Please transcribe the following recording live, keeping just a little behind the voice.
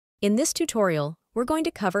In this tutorial, we're going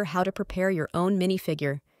to cover how to prepare your own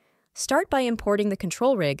minifigure. Start by importing the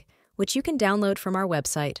control rig, which you can download from our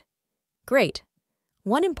website. Great!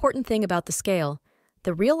 One important thing about the scale,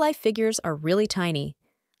 the real-life figures are really tiny.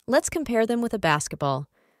 Let's compare them with a basketball.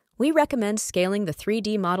 We recommend scaling the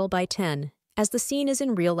 3D model by 10, as the scene is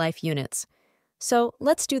in real-life units. So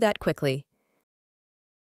let's do that quickly.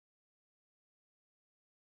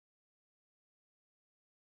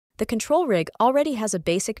 The control rig already has a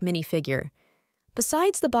basic minifigure.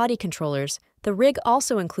 Besides the body controllers, the rig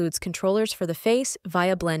also includes controllers for the face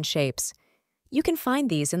via blend shapes. You can find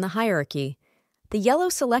these in the hierarchy. The yellow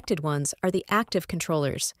selected ones are the active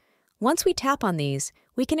controllers. Once we tap on these,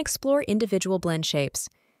 we can explore individual blend shapes.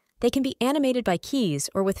 They can be animated by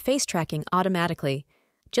keys or with face tracking automatically.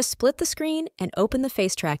 Just split the screen and open the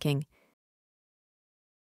face tracking.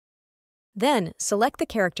 Then, select the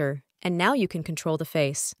character, and now you can control the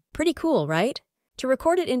face. Pretty cool, right? To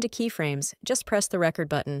record it into keyframes, just press the record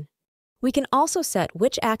button. We can also set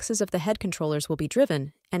which axis of the head controllers will be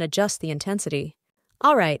driven and adjust the intensity.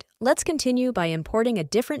 Alright, let's continue by importing a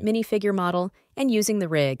different minifigure model and using the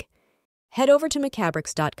rig. Head over to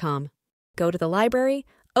Macabrix.com. Go to the library,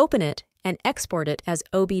 open it, and export it as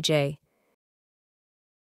OBJ.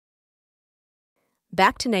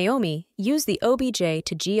 Back to Naomi, use the OBJ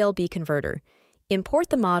to GLB converter. Import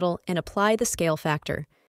the model and apply the scale factor.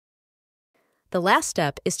 The last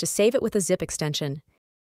step is to save it with a zip extension.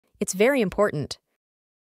 It's very important.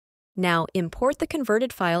 Now import the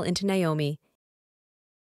converted file into Naomi.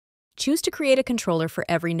 Choose to create a controller for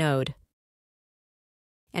every node.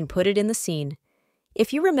 And put it in the scene.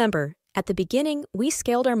 If you remember, at the beginning we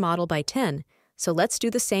scaled our model by 10, so let's do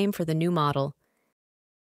the same for the new model.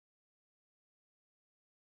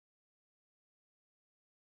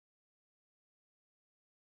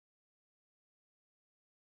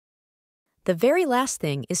 The very last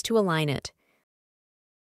thing is to align it.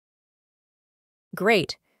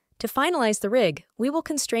 Great! To finalize the rig, we will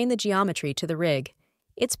constrain the geometry to the rig.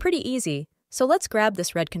 It's pretty easy, so let's grab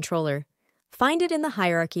this red controller. Find it in the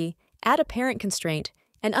hierarchy, add a parent constraint,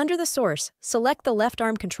 and under the source, select the left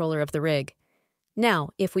arm controller of the rig. Now,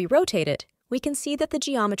 if we rotate it, we can see that the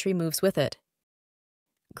geometry moves with it.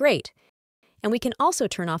 Great! And we can also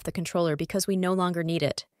turn off the controller because we no longer need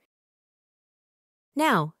it.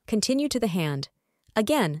 Now, continue to the hand.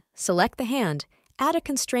 Again, select the hand, add a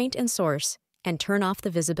constraint and source, and turn off the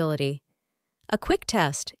visibility. A quick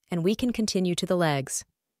test, and we can continue to the legs.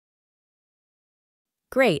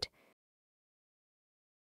 Great!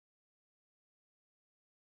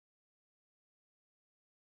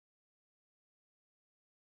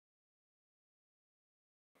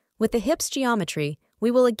 With the hips geometry, we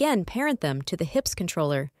will again parent them to the hips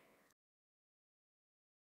controller.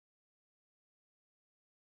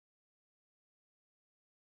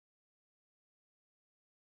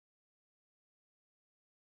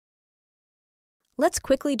 Let's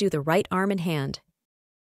quickly do the right arm and hand.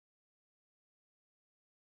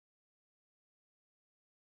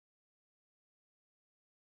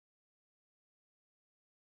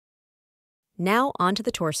 Now onto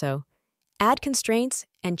the torso. Add constraints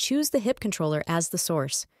and choose the hip controller as the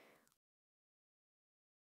source.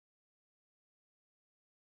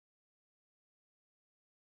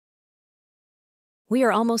 We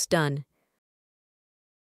are almost done.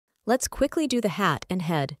 Let's quickly do the hat and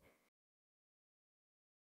head.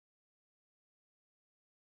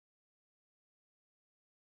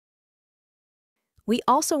 We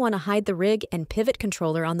also want to hide the rig and pivot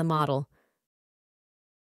controller on the model.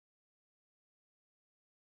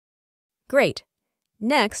 Great!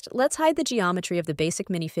 Next, let's hide the geometry of the basic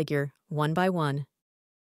minifigure, one by one.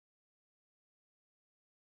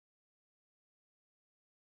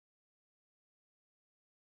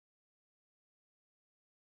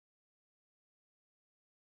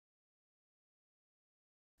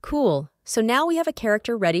 Cool! So now we have a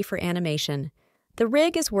character ready for animation. The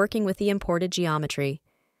rig is working with the imported geometry.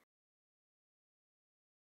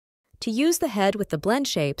 To use the head with the blend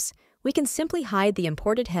shapes, we can simply hide the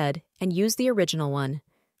imported head and use the original one.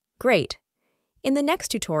 Great! In the next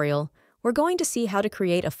tutorial, we're going to see how to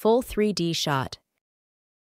create a full 3D shot.